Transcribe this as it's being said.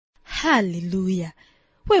Hallelujah.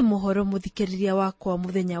 We mohoro muthikiriria wakwa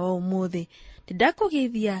muthenya wa umuthi.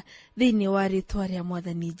 Ndidakugeithia thiini wa ritwa ria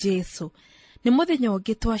Mwathani Jesu. Ni muthenya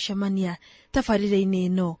ungi twacemania tabarire-ini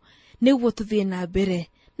ino niguo tuthie na mbere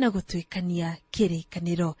na gutwikania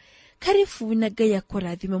kirikaniro. Karibu na Ngai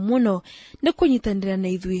akurathime muno ni kunyitanira na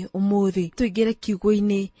ithui umuthi. Tuingire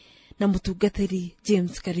kiugo-ini na mutungatiri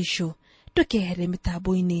James Karisho. Tukehere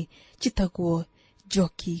mitambo-ini chitagwo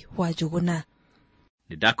Joki wa Njuguna.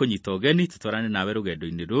 Nidakunyita ugeni tutwarane nawe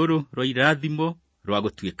rugendo-ini ruru rwa irathimo rwa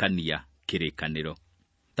gutwikania kirikaniro.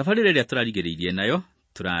 Tabarire iria turarigiriirie nayo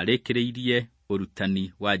turarikiriirie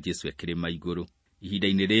urutani wa Jesu e Kirima Iguru.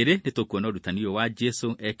 Ihinda-ini riri nitukuona urutani uyu wa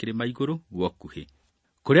Jesu e Kirima Iguru wa Ukuhi.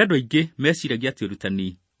 Kuri andu aingi meciragia ati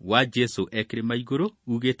urutani wa Jesu e Kirima Iguru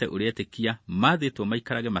ugite urietikia mathitwo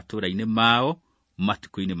maikarage matura-ini mao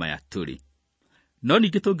matuku-ini maya turi. No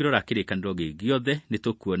ningi tungirora kirikaniro giothe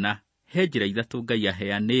nitukuona he njira ithatu Ngai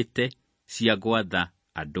aheanite cia gwatha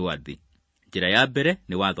andu athi. Njira ya mbere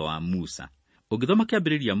ni watho wa Musa. Ugithoma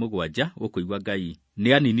kiambiriria 7 ukuigua Ngai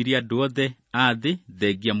ni aninirie andu othe athi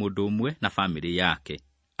thengia mundu umwe na family yake.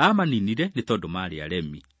 Amaninire ni tondu mari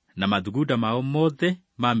aremi na mathugunda mao mothe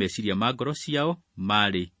ma meciria ma ngoro ciao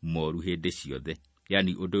mari moru hindi ciothe.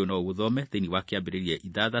 Yani undu no uthome thiini wa kiambiriria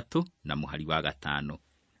 6 na muhari wa 5.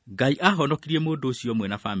 Ngai ahonokirie mundu ucio umwe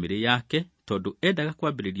na family yake tondu endaga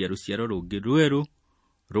kwambiriria ruciaro rungi rweru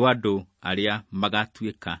rwa andu aria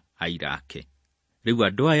magatuika airake. Riu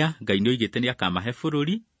andu aya Ngai ni oigite ni akamahe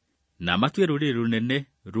bururi na matue ruriri runene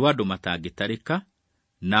rwa andu matangitarika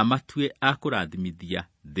na matue akurathimithia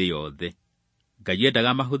thi yothe. Ngai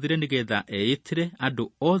endaga mahuthire nigetha eitire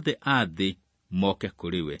andu othe athi moke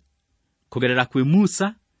kuriwe. Kugerera kwi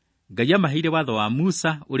Musa, Ngai amaheire watho wa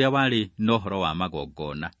Musa uria wari no horo wa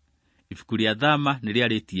magongona. Ibuku ria Thama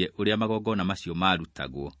niriaritie uria magongona macio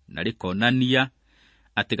marutagwo na rikonania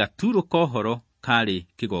ati gaturo kohoro kari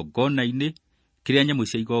kigongona-ini kiria nyamu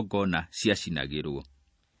cia igongona ciacinagirwo.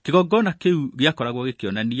 Kigongona kiu giakoragwo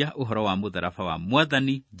gikionania uhoro wa mutharaba wa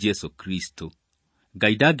Mwathani Jesu Kristo.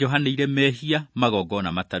 Ngai ndangiohanire mehia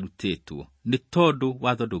magongona matarutitwo ni tondu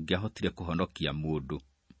watho ndungiahotire kuhonokia mundu.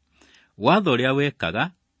 Watho ria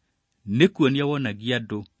wekaga ni kuonia wonagia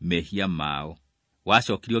andu mehia mao.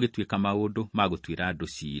 Wacokirio gituika maundu ma gutwira andu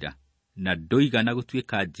ciira na ndoigana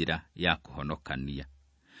gutwika njira ya kuhonokania.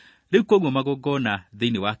 Riu koguo magongona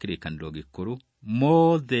thiini wa kirikaniro gikuru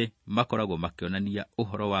mothe makoragwo makionania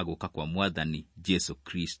uhoro wa guka kwa Mwathani Jesu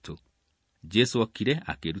Kristo. Jesu okire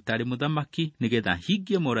akiruta ari muthamaki nigetha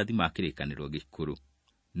hingie morathi ma kirikaniro gikuru.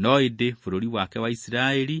 No indi bururi wake wa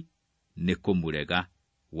Israeli ni kumurega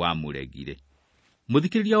wa muregire.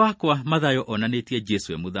 Muthikiriria wakwa, mathayo onanitie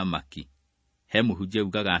Jesu e muthamaki. He muhunjia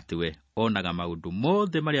ugaga ati we onaga maundu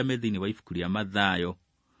mothe maria me thiini wa ibuku ria mathayo.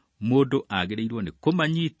 Mundu agiriirwo ni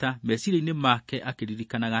kumanyita meciria-ini make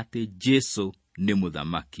akiririkanaga ati Jesu ni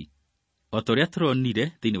muthamaki. Otoria turonire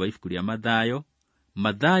thiini wa ibuku ria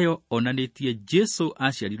mathayo onanitie Jesu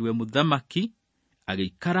aciarirwe muthamaki,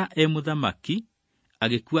 agikara e muthamaki,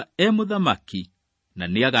 agikua e muthamaki, na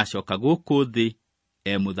ni agacoka guku thi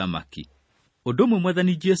e muthamaki. Undu umwe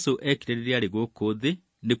Mwathani Jesu ekire riria ari guku thi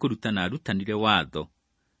ni kurutana arutanire watho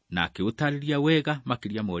na akiutariria wega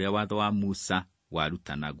makiria ma uria watho wa Musa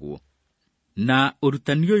warutanagwo. Na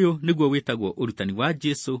urutani uyu niguo witagwo urutani wa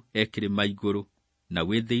Jesu e Kirima Iguru na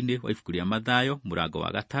wi thiini wa ibuku ria mathayo murango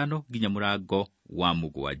wa 5 nginya murango wa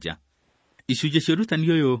 7. Icunjĩ cia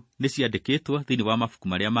urutani uyu ni ciandikitwo thiini wa mabuku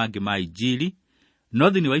maria mangi ma Injili,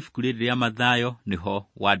 no thiini wa ibuku riri ria mathayo niho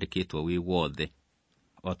wandikitwo wi wothe.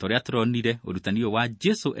 Otoria turonire urutani uyu wa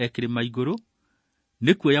Jesu e Kirima Iguru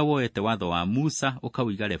ni kuoya woete watho wa Musa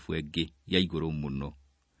ukawiga refu engi ya iguru muno.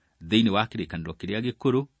 Thiini wa kirikaniro kiria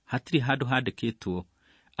gikuru hatiri handu handikitwo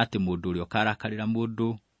ati mundu uria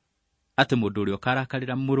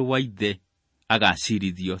ukarakarira muru wa ithe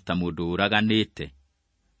agacirithio ta mundu uraganite.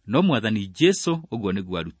 No Mwathani Jesu uguo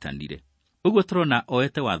niguo arutanire. Uguo turona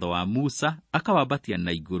oete watho wa Musa akawambatia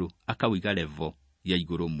na iguru akawiga levo ya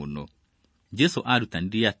iguru muno. Jesu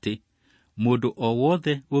arutanire ati mundu o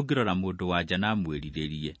wothe ungirora mundu wanja na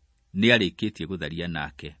mwiriririe ni arikitie gutharia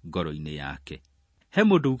nake ngoro-ini yake. He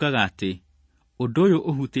mundu ugaga ati undu uyu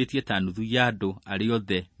uhutitie ta nuthu ya andu ari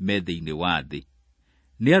othe me thiini wa thi.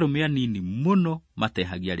 Ni arume anini muno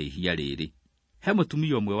matehagia rihia riri. He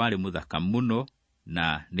mutumia umwe wari muthaka muno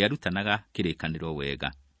na ni arutanaga kirikaniro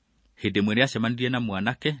wega. Hindi mwe ni acemanirie na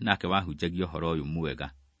mwanake nake wahunjagia uhoro uyu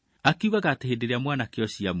mwega. Akiugaga ati hindi ria mwanake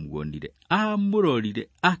ucio amuonire amurorire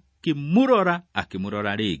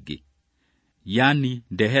akimurora ringi, yani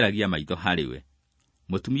ndeheragia maitho hariwe.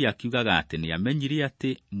 Mutumia akiugaga ati ni amenyire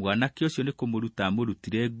ati mwanake ucio ni kumuruta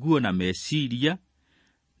amurutire nguo na meciria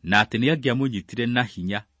na atĩ nĩangĩamũnyitire na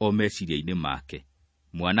hinya o meciria-inĩ make.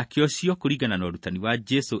 Mwanake ũcio kũringana na ũrutani wa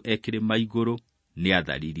Jesu Kĩrĩma igũrũ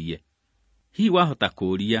nĩatharirie. Hihi wahota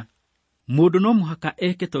kũũria, mũndũ no mũhaka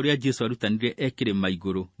eke ta ũrĩa Jesu arutanire Kĩrĩma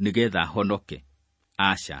igũrũ nĩgetha ahonoke?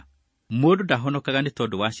 Aca, mũndũ ndahonokaga nĩ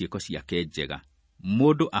tondũ wa ciĩko ciake njega.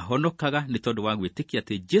 Mũndũ ahonokaga nĩ tondũ wa gwĩtĩkia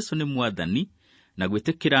atĩ Jesu nĩ Mwathani na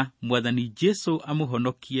gwĩtĩkĩra Mwathani Jesu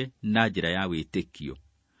amũhonokie na njĩra ya wĩtĩkio.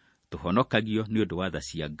 Tũhonokagio nĩ ũndũ wa tha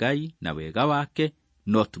cia Ngai na wega wake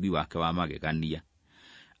no ũtugi wake wa magegania.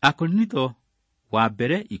 Akorinitho wa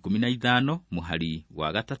mbere 15 mũhari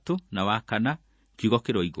wa 3 na wa 4 kiugo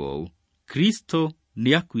kĩroiga ũũ: Kristo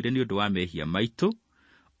nĩakuire nĩ ũndũ wa mehia maitũ,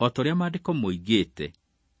 o ta ũrĩa maandĩko moigĩte,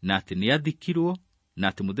 na atĩ nĩathikirwo, na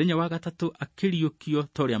atĩ mũthenya wa gatatũ akĩriũkio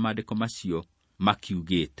ta ũrĩa maandĩko macio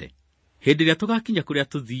makiugĩte. Hĩndĩ ĩrĩa tũgakinya kũrĩa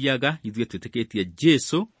tũthiaga ithuĩ twĩtĩkĩtie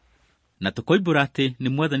Jesu na tũkoimbũra atĩ nĩ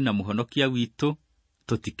Mwathani na Mũhonokia witũ,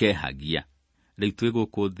 tũtikehagia. Rĩu twĩ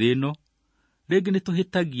gũkũ thĩ ĩno, rĩngĩ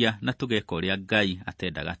nĩtũhĩtagia na tũgeka ũrĩa Ngai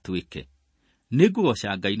atendaga twĩke.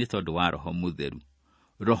 Nĩngũgoca Ngai nĩ tondũ wa Roho Mũtheru.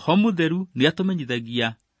 Roho Mũtheru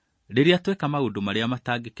nĩatũmenyithagia rĩrĩa tweka maũndũ marĩa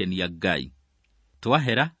matangĩkenia Ngai.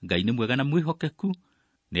 Twahera, Ngai nĩ mwega na mwĩhokeku,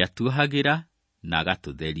 nĩatuohagĩra na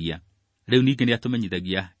agatũtheria. Rĩu ningĩ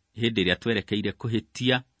nĩatũmenyithagia hĩndĩ ĩrĩa twerekeire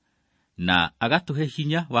kũhĩtia, na agatũhe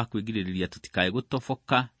hinya wa kwĩgirĩrĩria tũtikae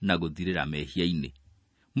gũtoboka na gũthirĩra mehia-inĩ.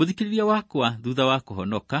 Mũthikĩrĩria wakwa, thutha wa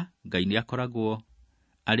kũhonoka, Ngai nĩakoragwo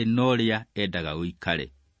arĩ na ũrĩa endaga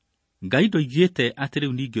ũikare. Ngai ndoigĩte atĩ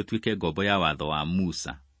rĩu ningĩ ũtuĩke ngombo ya watho wa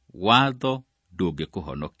Musa. Watho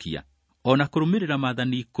ndũngĩkũhonokia. Ona kũrũmĩrĩra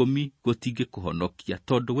maathani 10 gũtingĩkũhonokia,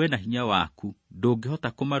 tondũ we na hinya waku ndũngĩhota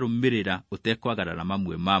kũmarũmĩrĩra ũtekwagarara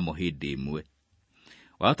mamwe mamo hĩndĩ ĩmwe.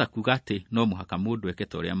 Wahota kuuga atĩ no mũhaka mũndũ eke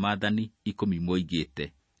ta ũrĩa maathani 10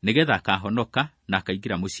 moigĩte nĩgetha akahonoka na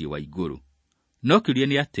akaingĩra mũciĩ wa igũrũ. No kĩũria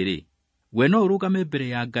nĩ atĩrĩ, we no ũrũgame mbere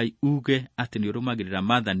ya Ngai uge atĩ nĩũrũmagĩrĩra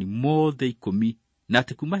maathani mothe 10 na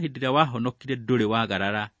atĩ kuma hĩndĩ ĩrĩa wahonokire ndũrĩ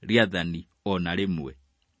wagarara rĩathani ona rĩmwe?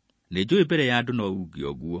 Nĩnjũĩ mbere ya andũ no uge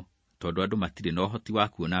ũguo, tondũ andũ matirĩ na ũhoti wa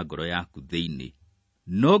kuona ngoro yaku thĩinĩ.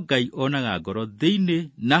 No Ngai onaga ngoro thĩinĩ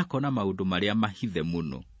na akona maũndũ marĩa mahithe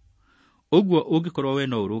mũno. Ũguo ũngĩkorwo we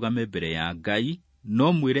no ũrũgame mbere ya Ngai,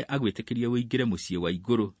 no mwĩre agwĩtĩkĩrie wĩingĩre mũciĩ wa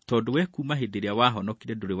igũrũ, tondũ we kuma hĩndĩ ĩrĩa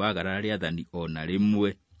wahonokire ndũrĩ wagarara rĩathani ona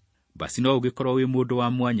rĩmwe. Basi no ũngĩkorwo wĩ mũndũ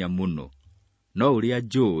wa mwanya mũno. No ũrĩa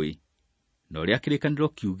njũĩ na ũrĩa kĩrĩkanĩro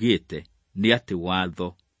kiugĩte nĩ atĩ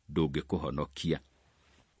watho ndũngĩkũhonokia.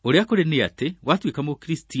 Ũrĩa kũrĩ nĩ atĩ watuĩka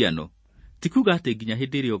mũkristiano, ti kuuga atĩ nginya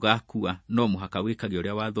hĩndĩ ĩrĩa ũgakua no mũhaka wĩkage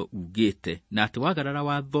ũrĩa watho ugĩte, na atĩ wagarara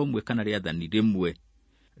watho ũmwe kana rĩathani rĩmwe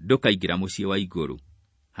ndũkaingĩra mũciĩ wa igũrũ.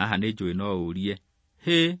 Haha nĩ njũĩ no ũrie,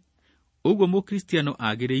 ũguo mũkristiano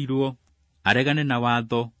agĩrĩirwo aregane na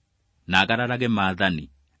watho na agararage maathani?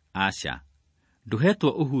 Aca, ndũhetwo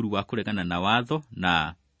ũhuru wa kũregana na watho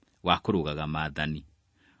na wa kũrũgaga maathani.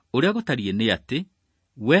 Ũrĩa gũtariĩ nĩ atĩ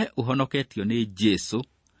we ũhonoketio nĩ Jesu,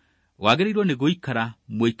 wagĩrĩirwo nĩ gũikara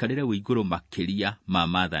mũikarĩre wĩ igũrũ makĩria ma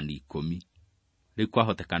maathani 10. Rĩu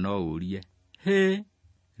kwahoteka no ũrie,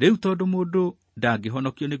 rĩu tondũ mũndũ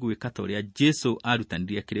ndangĩhonokio nĩ gwĩka ta ũrĩa Jesu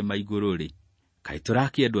arutanire Kĩrĩma igũrũ-rĩ, kaĩ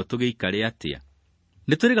tũrakĩendwo tũgĩikare atĩa?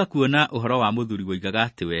 Nĩtũrĩga kuona ũhoro wa mũthuri woigaga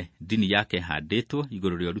atĩ we ndini yake handĩtwo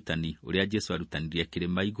igũrũ rĩa ũrutani ũrĩa Jesu arutanire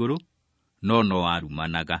Kĩrĩma igũrũ, no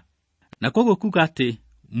arumanaga. Na koguo kuuga atĩ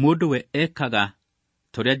mũndũ we ekaga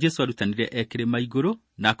ta ũrĩa Jesu arutanire Kĩrĩma igũrũ,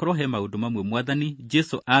 na akorwo he maũndũ mamwe Mwathani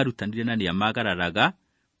Jesu arutanire na nĩamagararaga,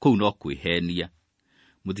 kũu no kwĩhenia.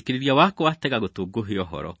 Mũthikĩrĩria wakwa, tega gũtũngũhia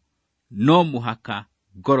ũhoro, no mũhaka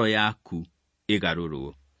ngoro yaku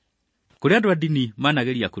ĩgarũrwo. Kũrĩ andũ a ndini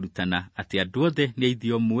manageria kũrutana atĩ andũ othe nĩ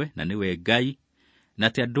aithĩ ũmwe na nĩwe Ngai, na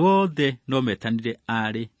atĩ andũ othe no metanire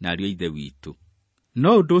arĩ na ariũ a Ithe witũ.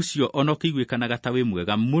 No ũndũ ũcio ona ũkĩiguĩkanaga ta wĩ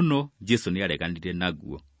mwega mũno, Jesu nĩareganire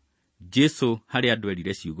naguo. Jesu harĩ andũ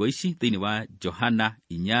erire ciugo ici thĩinĩ wa Johana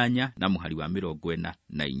 8 na mũhari wa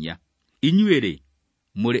 44. Inyuĩ-rĩ,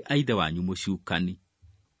 mũrĩ a ithe wanyu mũcukani.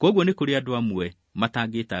 Koguo nĩ kũrĩ andũ amwe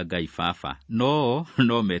matangĩta Ngai Baba,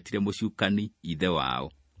 no metire mũcukani ithe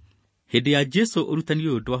wao. Hĩndĩ ya Jesu ũrutani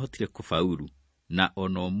ũyũ ndwahotire kũbauru, na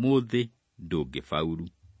ona ũmũthĩ ndũngĩbauru.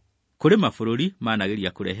 Kũrĩ mabũrũri manageria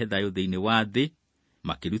kũrehe thayũ thĩinĩ wa thĩ,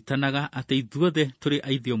 makĩrutanaga atĩ ithuothe tũrĩ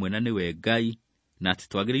a ithe ũmwe na nĩwe Ngai, na atĩ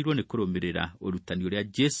twagĩrĩirwo nĩ kũrũmĩrĩra ũrutani ũrĩa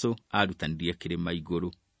Jesu arutanirie Kĩrĩma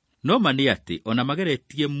igũrũ. No ma nĩ atĩ ona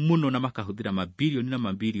mageretie mũno na makahũthĩra mabilioni na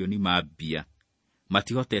mabilioni ma mbia,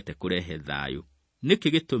 matihotete kũrehe thayũ. Nĩkĩ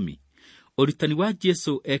gĩtũmi? Ũrutani wa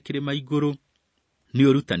Jesu Kĩrĩma igũrũ nĩ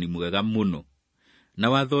ũrutani mwega mũno, na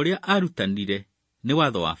watho ũrĩa arutanire nĩ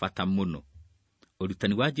watho wa bata mũno.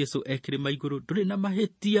 Urutani wa Jesu e Kirima Iguru ndũrĩ na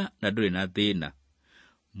mahĩtia na ndũrĩ na thĩna.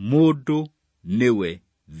 Mũndũ nĩwe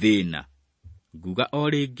thĩna. Nguga o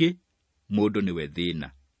rĩngĩ, mũndũ nĩwe thĩna.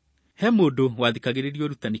 He mũndũ wathikagĩrĩria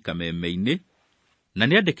ũrutani kameme-inĩ, na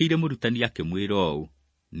nĩandĩkĩire mũrutani akĩmwĩra ũũ: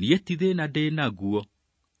 niĩ ti thĩna ndĩ naguo,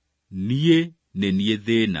 niĩ nĩ niĩ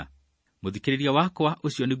thĩna. Mũthikĩrĩria wakwa,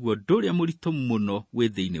 ũcio nĩguo ũndũ ũrĩa mũritũ mũno wĩ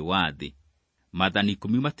thĩinĩ wa thĩ. Maathani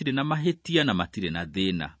 10 matirĩ na mahĩtia na matirĩ na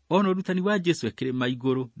thĩna. Ona ũrutani wa Jesu e Kirima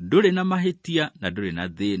Iguru ndũrĩ na mahĩtia na ndũrĩ na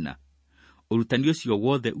thĩna. Ũrutani ũcio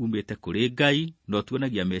wothe umĩte kũrĩ Ngai, no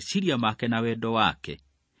tuonagia meciria make na wendo wake.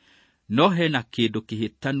 No hena kĩndũ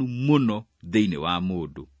kĩhĩtanu mũno thĩinĩ wa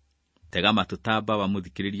mũndũ. Tega matũ tamba wa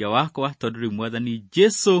mũthikĩrĩria wakwa, tondũ rĩu Mwathani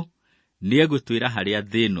Jesu nĩegũtwĩra harĩa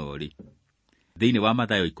thĩna ũrĩ. Thĩinĩ wa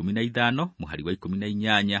Mathayo 15 mũhari wa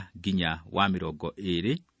 18 nginya wa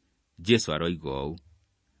 20, Jesu aroiga ũũ: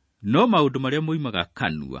 no maũndũ marĩa moimaga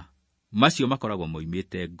kanua, macio makoragwo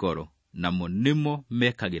moimĩte ngoro, namo nĩmo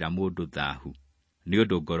mekagĩra mũndũ thaahu. Nĩ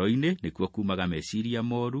ũndũ ngoro-inĩ nĩkuo kuumaga meciria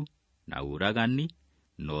moru, na ũragani,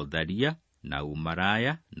 na ũtharia, na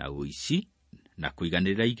umaraya, na ũici, na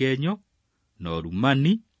kũiganĩrĩra igenyo, na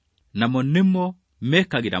ũrumani, namo nĩmo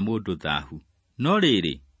mekagĩra mũndũ thaahu. No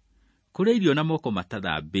rĩrĩ, kũrĩa irio na moko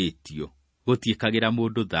matathambĩtio gũtiĩkagĩra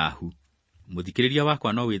mũndũ thaahu. Mũthikĩrĩria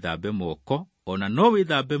wakwa, no wĩthambe moko, ona no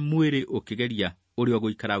wĩthambe mwĩrĩ ũkĩgeria ũrĩa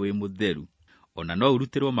ũgũikara wĩ mũtheru, ona no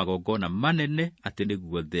ũrutĩrwo magongona manene atĩ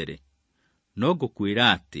nĩguo there. No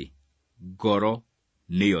ngũkwĩra atĩ ngoro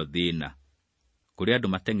nĩyo thĩna. Kũrĩ andũ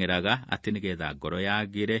mateng'eraga atĩ nĩgetha ngoro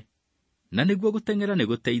yagĩre, na nĩguo gũteng'era nĩ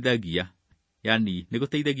gũteithagia, yani nĩ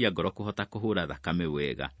gũteithagia ngoro kũhota kũhũra thakame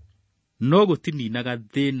wega. No gũtininaga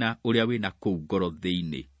thĩna ũrĩa wĩna kũu ngoro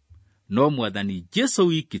thĩinĩ. No Mwathani Jesu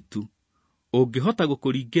wiki tu ũngĩhota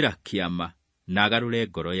gũkũringĩra kĩama na agarũre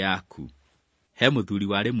ngoro yaku. He mũthuri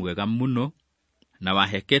warĩ mwega mũno na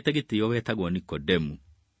wahekete gĩtĩo wetagwo Nikodemu.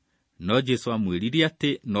 No Jesu amwĩrire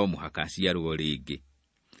atĩ no mũhaka aciarwo rĩngĩ.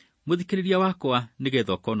 Mũthikĩrĩria wakwa,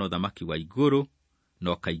 nĩgetha ũkona ũthamaki wa igũrũ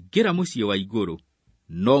na ũkaingĩra mũciĩ wa igũrũ,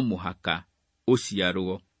 no mũhaka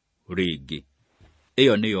ũciarwo rĩngĩ.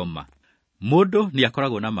 Ĩyo nĩyo ma. Mũndũ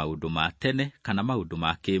nĩakoragwo na maũndũ ma tene kana maũndũ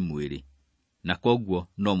ma kĩmwĩrĩ, na koguo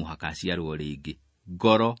no mũhaka aciarwo rĩngĩ.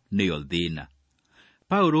 Ngoro nĩyo thĩna.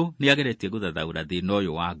 Paulo nĩageretie gũthathaũra thĩna ũyũ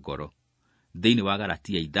wa ngoro thĩinĩ wa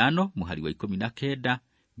Galatia 5 mũhari wa 19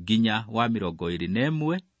 nginya wa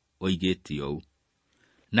 21, oigĩte ũũ: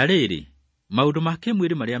 na rĩrĩ, maũndũ ma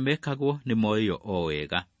kĩmwĩrĩ marĩa mekagwo nĩ moĩyo o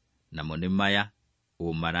wega, namo nĩ maya: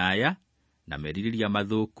 ũmaraya, na merirĩria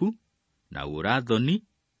mathũku, na ũrathoni,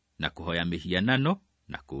 na kũhoya mĩhianano,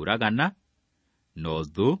 na kũũragana, na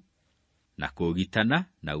ũthũ, na kũũgitana,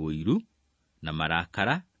 na ũiru, na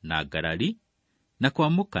marakara, na ngarari, na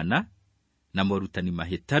kwamũkana, na morutani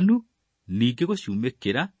mahĩtanu, ningĩ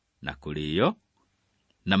gũcumĩkĩra, na kũrĩĩo,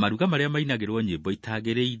 na maruga marĩa mainagĩrwo nyĩmbo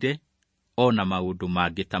itagĩrĩire, o na maũndũ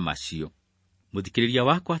mangĩ ta macio. Mũthikĩrĩria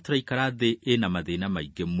wakwa, tũraikara thĩ ĩna mathĩna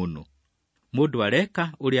maingĩ mũno. Mũndũ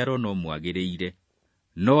areka ũrĩa arona ũmwagĩrĩire,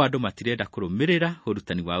 no andũ matirenda kũrũmĩrĩra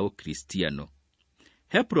ũrutani wa ũkristiano.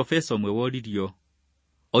 He profesa ũmwe woririo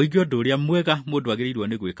oige ũndũ ũrĩa mwega mũndũ agĩrĩirwo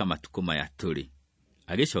nĩ gwĩka matukũ maya tũrĩ.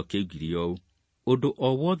 Agĩcokia oigire ũũ: ũndũ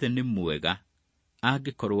o wothe nĩ mwega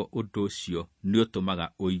angĩkorwo ũndũ ũcio nĩ ũtũmaga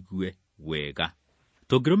ũigue wega.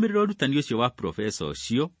 Tũngĩrũmĩrĩra ũrutani ũcio wa profesa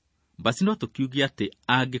ũcio, basi no tũkiuge atĩ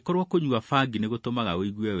angĩkorwo kũnyua bangi nĩ gũtũmaga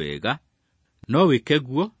ũigue wega, no wĩke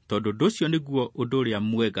guo, tondũ ũndũ ũcio nĩguo ũndũ ũrĩa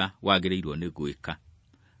mwega wagĩrĩirwo nĩ gwĩka.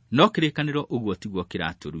 No kĩrĩkanĩro ũguo tiguo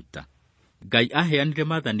kĩratũruta. Ngai aheanire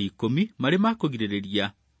maathani 10 marĩ ma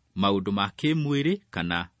kũgirĩrĩria maũndũ ma kĩmwĩrĩ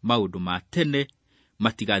kana maũndũ ma tene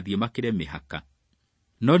matigathiĩ makĩre mĩhaka.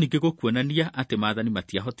 No ningĩ gũkuonania atĩ maathani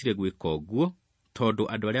matiahotire gwĩka ũguo, tondũ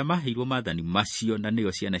andũ arĩa maheirwo maathani macio, na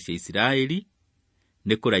nĩo ciana cia Isiraeli,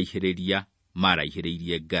 nĩ kũraihĩrĩria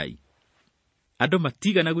maraihĩrĩirie Ngai. Andũ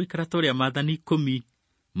matigana gũikara ta ũrĩa maathani 10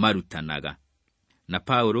 marutanaga. Na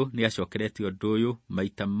Paulo nĩ acokeretie ũndũ ũyũ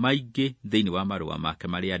maita maingĩ thĩinĩ wa marũa make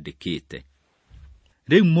marĩa andĩkĩte.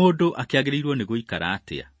 Rĩu mũndũ akĩagĩrĩirwo nĩ gũikara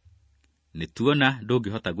atĩa? Nĩ tuona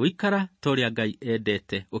ndũngĩhota gũikara ta ũrĩa Ngai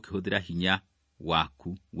endete ũkĩhũthĩra hinya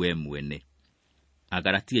waku we mwene.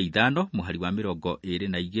 Agalatia 5 mũhari wa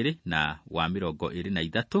 22 na wa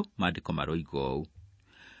 23 maandĩko maroiga ũũ: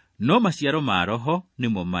 no maciaro ma Roho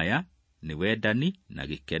nĩmo maya: nĩ wendani, na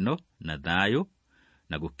gĩkeno, na thayũ,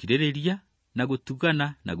 na gũkirĩrĩria, na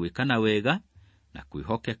gũtugana, na gwĩkana wega, na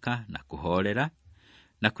kwĩhokeka, na kũhoorera,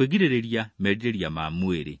 na kwĩgirĩrĩria merirĩria ma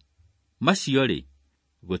mwĩrĩ. Macio-rĩ,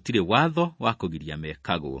 gũtirĩ watho wa kũgiria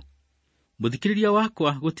mekagwo. Mũthikĩrĩria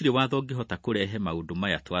wakwa, gũtirĩ watho ũngĩhota kũrehe maũndũ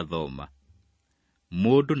maya twathoma.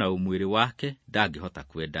 mũndũ na ũmwĩrĩ wake ndangĩhota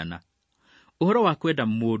kwendana. Ũhoro wa kwenda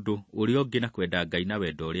mũndũ ũrĩa ũngĩ na kwenda Ngai na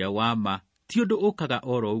wendo ũrĩa wa ma ti ũndũ ũkaga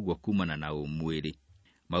oro ũguo kumana na ũmwĩrĩ.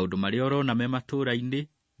 Maũndũ marĩa ũrona me matũũra-inĩ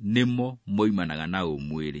nĩmo moimanaga na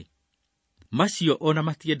ũmwĩrĩ. Macio ona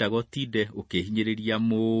matiendaga ũtinde ũkĩhinyĩrĩria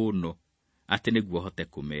mũno atĩ nĩguo hote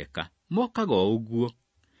kũmeka. Mokaga o ũguo.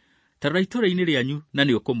 Tarora itũũra-inĩ rĩanyu na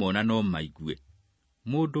nĩ ũkũmona no maigue.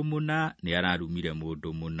 Mũndũ mũna nĩ ararumire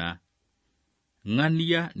mũndũ mũna.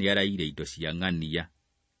 Ng'ania nĩ araire indo cia ng'ania.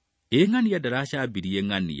 Ng'ania ndaracambirie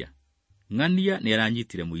ng'ania. Ng'ania nĩ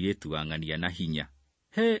aranyitire mũirĩtu wa ng'ania na hinya.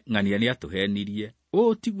 Ng'ania nĩ atũhenirie.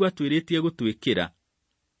 Tiguo atwĩrĩtie gũtwĩkĩra.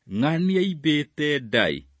 Ng'ania imbĩte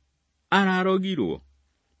ndai. Ararogirwo.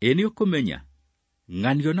 Nĩ ũkũmenya.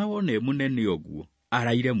 Ng'ania ona wone mũnene ũguo.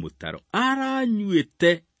 Araire mũtaro.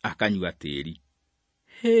 Aranyuĩte akanyua tĩri.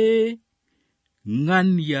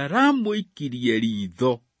 Ng'ania ramũikirie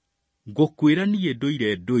ritho. Ngũkwĩra niĩ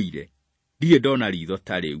ndũire. Ndirĩ ndona ritho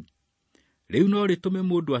ta rĩu. Rĩu no rĩtũme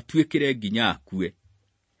mũndũ atuĩkĩre nginya akue.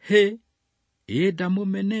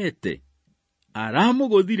 Ndamũmenete.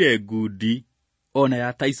 Aramũgũthire ngundi. Ona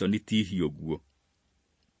ya Tyson tihi ũguo.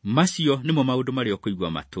 Macio nĩmo maũndũ marĩa ũkũigua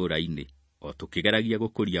matũũra-inĩ, o tũkĩgeragia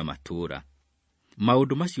gũkũria matũũra.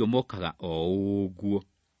 Maũndũ macio mokaga o ũguo.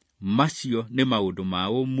 Macio nĩ maũndũ ma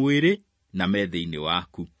ũmwĩrĩ na me thĩinĩ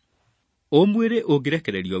waku. Ũmwĩrĩ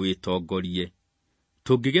ũngĩrekererio wĩtongorie,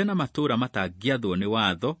 tũngĩgĩa na matũũra matangĩathwo nĩ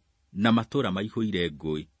watho na matũũra maihũire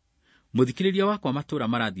ngũĩ. Mũthikĩrĩria wakwa, matũũra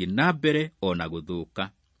marathiĩ na mbere ona gũthũka.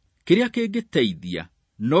 Kĩrĩa kĩngĩteithia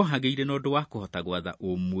no hagĩire na ũndũ wa kũhota gwatha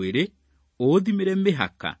ũmwĩrĩ, ũthimĩre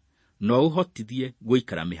mĩhaka na ũhotithie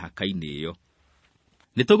gũikara mĩhaka-inĩ ĩyo.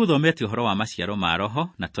 Nĩtũgũthomete ũhoro wa maciaro ma roho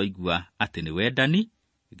na twaigua atĩ nĩ wendani,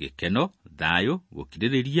 gĩkeno, thayũ,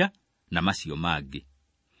 gũkirĩrĩria na macio mangĩ.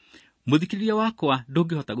 Mũthikĩrĩria wakwa,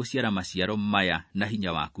 ndũngĩhota gũciara maciaro maya na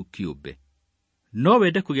hinya waku kĩũmbe. No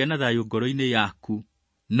wende kũgĩa na thayũ ngoro-inĩ yaku,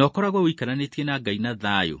 na ũkoragwo ũikaranĩtie na Ngai na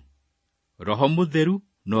thayũ. Roho Mũtheru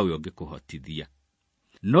nowe ũngĩkũhotithia.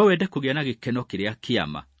 No wende kũgĩa na gĩkeno kĩrĩa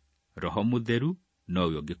kĩama. Roho Mũtheru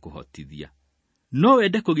nowe ũngĩkũhotithia. No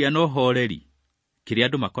wende kũgĩa na ũhoreri. Kĩrĩa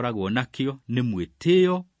andũ makoragwo nakĩo nĩ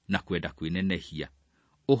mwĩtĩo na kwenda kwĩnenehia.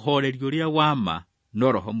 Ũhoreri ũrĩa wama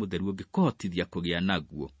no Roho Mũtheru ũngĩkũhotithia kũgĩa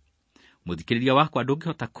naguo. Mũthikĩrĩria wakwa,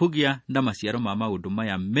 ndũngĩhota kũgĩa na maciaro ma maũndũ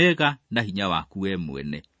maya mega na hinya waku we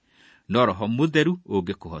mwene. No Roho Mũtheru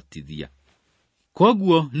ũngĩkũhotithia.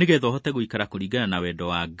 Koguo nĩgetha ũhote gũikara kũringana na wendo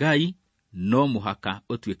wa Ngai, no mũhaka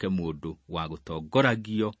ũtuĩke mũndũ wa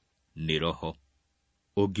gũtongoragio nĩ Roho.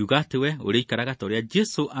 Ũngiuga atĩ we ũrĩikaraga ta ũrĩa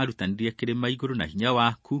Jesu arutanirie Kirima Iguru na hinya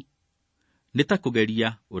waku, nĩ ta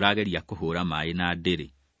kũgeria ũrageria kũhũra maĩ na ndĩrĩ.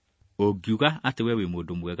 Ũngiuga atĩ we wĩ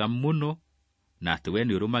mũndũ mwega mũno na atĩ we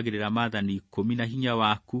nĩ ũrũmagĩrĩra maathani 10 na hinya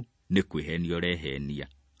waku, nĩ kwĩhenia ũrehenia.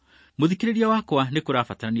 Mũthikĩrĩria wakwa, nĩ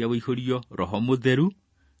kũrabatarania wĩihũrio Roho Mũtheru,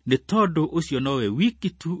 nĩ tondũ ũcio nowe wiki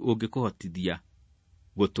tu ũngĩkũhotithia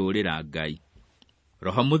gũtũũrĩra Ngai.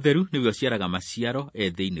 Roho Mũtheru nĩwe ũciaraga maciaro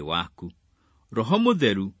thĩinĩ waku. Roho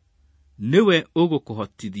Mũtheru nĩwe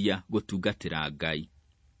ũgũkũhotithia gũtungatĩra Ngai.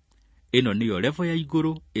 Ĩno nĩyo level ya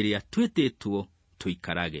igũrũ ĩrĩa twĩtĩtwo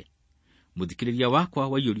tũikarage. Mũthikĩrĩria wakwa,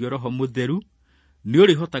 waiyũrio Roho Mũtheru, nĩ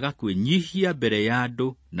ũrĩhotaga kwĩnyihia mbere ya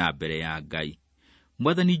andũ na mbere ya Ngai.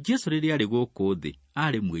 Mwathani Jesu rĩrĩa arĩ gũkũ thĩ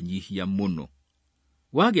arĩ mwĩnyihia mũno.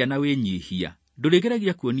 Wagĩa na wĩnyihia,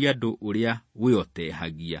 ndũrĩgeragia kuonia andũ ũrĩa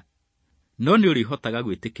wĩotehagia. No nĩ ũrĩhotaga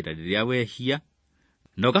gwĩtĩkĩra rĩrĩa wehia,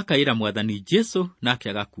 na ũgakaĩra Mwathani Jesu nake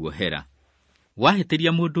agakuohera.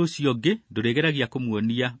 Wahĩtĩria mũndũ ũcio ũngĩ, ndũrĩgeragia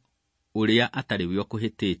kũmuonia ũrĩa atarĩ we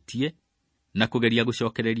ũkũhĩtĩtie na kũgeria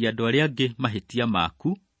gũcokereria andũ arĩa angĩ mahĩtia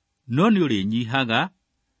maku, no nĩ ũrĩnyihaga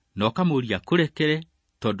na ũkamũria kũrekere,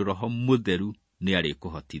 tondũ Roho Mũtheru nĩ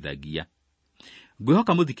arĩkũhotithagia.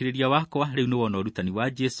 Ngwĩhoka mũthikĩrĩria wakwa, rĩu nĩ wona ũrutani wa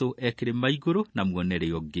Jesu Kirima Iguru na muonere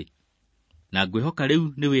ũngĩ. Na ngwĩhoka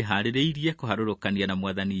rĩu nĩ wĩharĩrĩirie kũharũrũkania na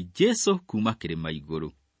Mwathani Jesu kuma Kirima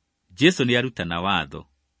Iguru. Jesu nĩ arutana watho,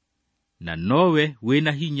 na nowe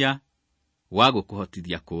wĩna hinya wa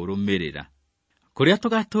gũkũhotithia kũrũmĩrĩra. Kũrĩa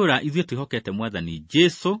tũgatũũra ithuĩ twĩhokete Mwathani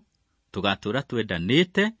Jesu, tũgatũũra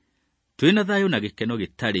twendanĩte, twĩna thayũ na gĩkeno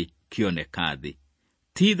gĩtarĩ kĩoneka thĩ.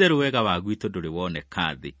 Ti itherũ wega wa gwitũ ndũrĩ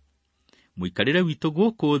woneka thĩ. Mũikarĩre witũ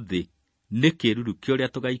gũkũ thĩ nĩ kĩĩruru kĩa ũrĩa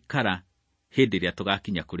tũgaikara hĩndĩ ĩrĩa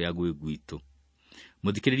tũgakinya kũrĩa gwĩ gwitũ.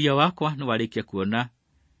 Mũthikĩrĩria wakwa, nĩ warĩkia kuona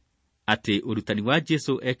atĩ ũrutani wa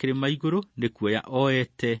Jesu Kirima Iguru nĩ kuoya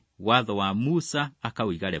oete watho wa Musa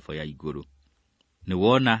akawĩiga level ya igũrũ. Nĩ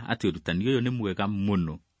wona atĩ ũrutani ũyũ nĩ mwega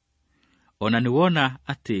mũno. Ona nĩ wona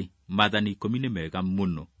atĩ maathani 10 nĩ mega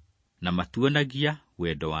mũno na matuonagia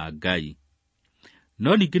wendo wa Ngai.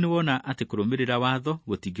 No ningĩ nĩwona atĩ kũrũmĩrĩra watho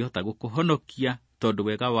gũtingĩhota gũkũhonokia, tondũ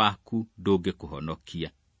wega waku ndũngĩkũhonokia.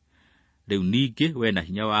 Rĩu ningĩ we na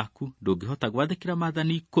hinya waku ndũngĩhota gwathĩkĩra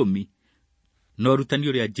maathani 10, no ũrutani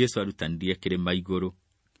ũrĩa Jesu arutanirie Kirima Iguru.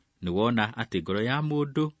 Nĩwona atĩ ngoro ya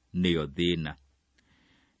mũndũ nĩyo thĩna,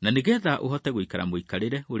 na nĩgetha ũhote gũikara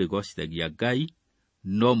mũikarĩre ũrĩgocithagia Ngai,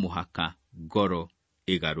 no mũhaka ngoro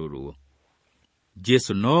ĩgarũrwo.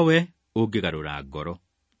 Jesu nowe ũngĩgarũra ngoro,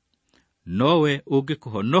 nowe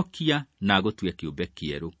ũngĩkũhonokia na agũtue kĩũmbe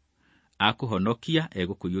kĩerũ. Akũhonokia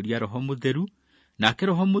egũkũiyũria Roho Mũtheru, nake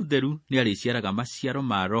Roho Mũtheru nĩarĩciaraga maciaro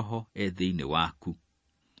ma Roho thĩinĩ waku.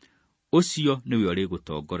 Ũcio nĩwe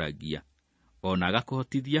ũrĩgũtongoragia, ona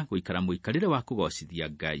agakũhotithia gũikara mũikarĩre wa kũgocithia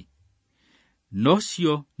Ngai.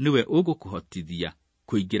 Nocio nĩwe ũgũkũhotithia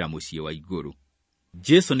kũingĩra mũciĩ wa igũrũ.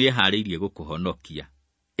 Jesu nĩeharĩirie gũkũhonokia,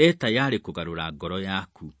 tayari kũgarũra ngoro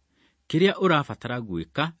yaku. Kĩrĩa ũrabatara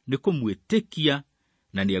gwĩka nĩ kũmwĩtĩkia,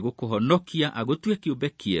 na nĩegũkũhonokia agũtue kĩũmbe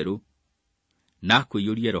kĩerũ, na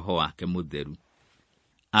akũiyũrie Roho wake Mũtheru.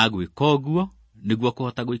 Agwĩka ũguo nĩguo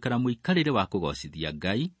kũhota gũikara mũikarĩre wa kũgocithia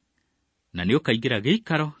Ngai, na nĩũkaingĩra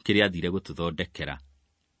gĩikaro kĩrĩa athire gũtũthondekera.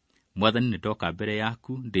 Mwathani, nĩndoka mbere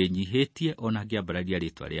yaku ndĩnyihĩtie, ona ngĩambararia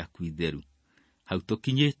rĩĩtwa rĩaku itheru. Hau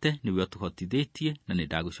tũkinyĩte nĩwe ũtũhotithĩtie, na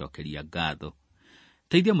nĩndagũcokeria ngatho.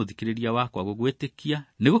 Teithia mũthikĩrĩria wakwa gũgwĩtĩkia,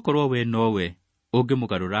 nĩgũkorwo we nowe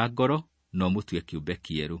ũngĩmũgarũra ngoro na ũmũtue kĩũmbe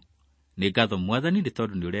kĩerũ. Nĩ ngatho Mwathani, nĩ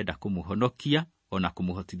tondũ nĩũrenda kũmũhonokia, ona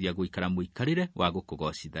kũmũhotithia gũikara mũikarĩre wa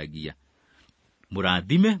gũkũgocithagia.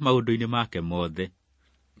 Mũrathime maũndũ-inĩ make mothe.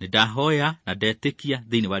 Nĩndahoya na ndetĩkia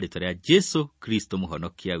thĩinĩ wa rĩĩtwa rĩa Jesu Kristo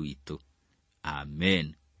mũhonokia witũ.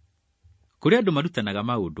 Amen. Kũrĩ andũ marutanaga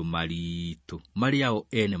maũndũ maritũ marĩa o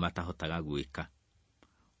ene matahotaga gwĩka.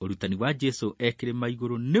 Ũrutani wa Jesu Kirima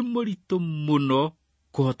Iguru nĩ mũritũ mũno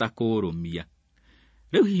kũhota kũũrũmia.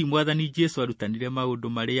 Rĩu hihi Mwathani Jesu arutanire maũndũ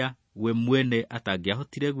marĩa we mwene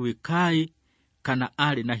atangĩahotire gwĩka, kana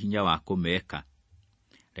arĩ na hinya wa kũmeka.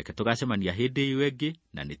 Reke tũgacemania hĩndĩ ĩyo ĩngĩ,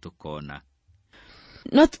 na nĩtũkona.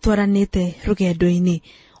 No tũtwaranĩte rũgendo-inĩ.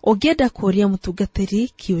 Ũngĩenda kũũria mũtungatĩri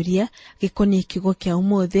kĩũria gĩkoniĩ kiugo kĩa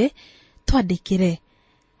ũmũthĩ, twandĩkĩre.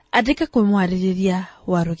 Andĩka kwĩ mwarĩrĩria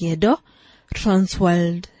wa rũgendo,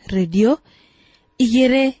 Transworld Radio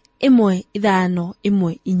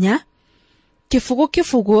 21514,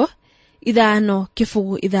 Kibugu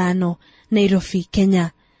 505 Nairobi,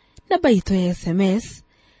 Kenya. Namba itũ ya SMS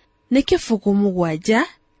nĩ 716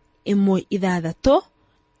 5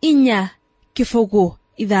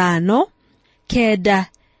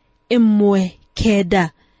 919.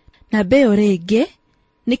 Namba ĩyo rĩngĩ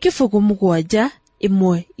nĩ 716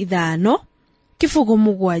 5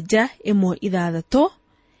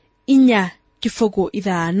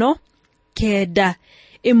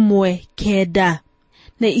 919.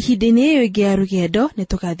 Na ihinda-inĩ ĩyo ĩngĩ ya rũgendo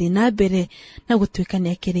nĩtũgathiĩ na mbere na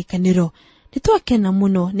gũtuĩkania kĩrĩkanĩro. Nĩtwakena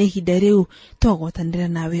mũno nĩ ihinda rĩu twagwatanĩra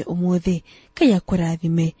nawe ũmũthĩ. Ngai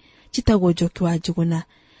akũrathime. Njĩtagwo Njoki wa Njũgũna,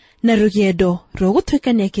 na rũgendo rwa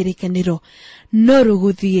gũtuĩkania kĩrĩkanĩro no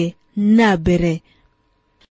rũgũthiĩ na mbere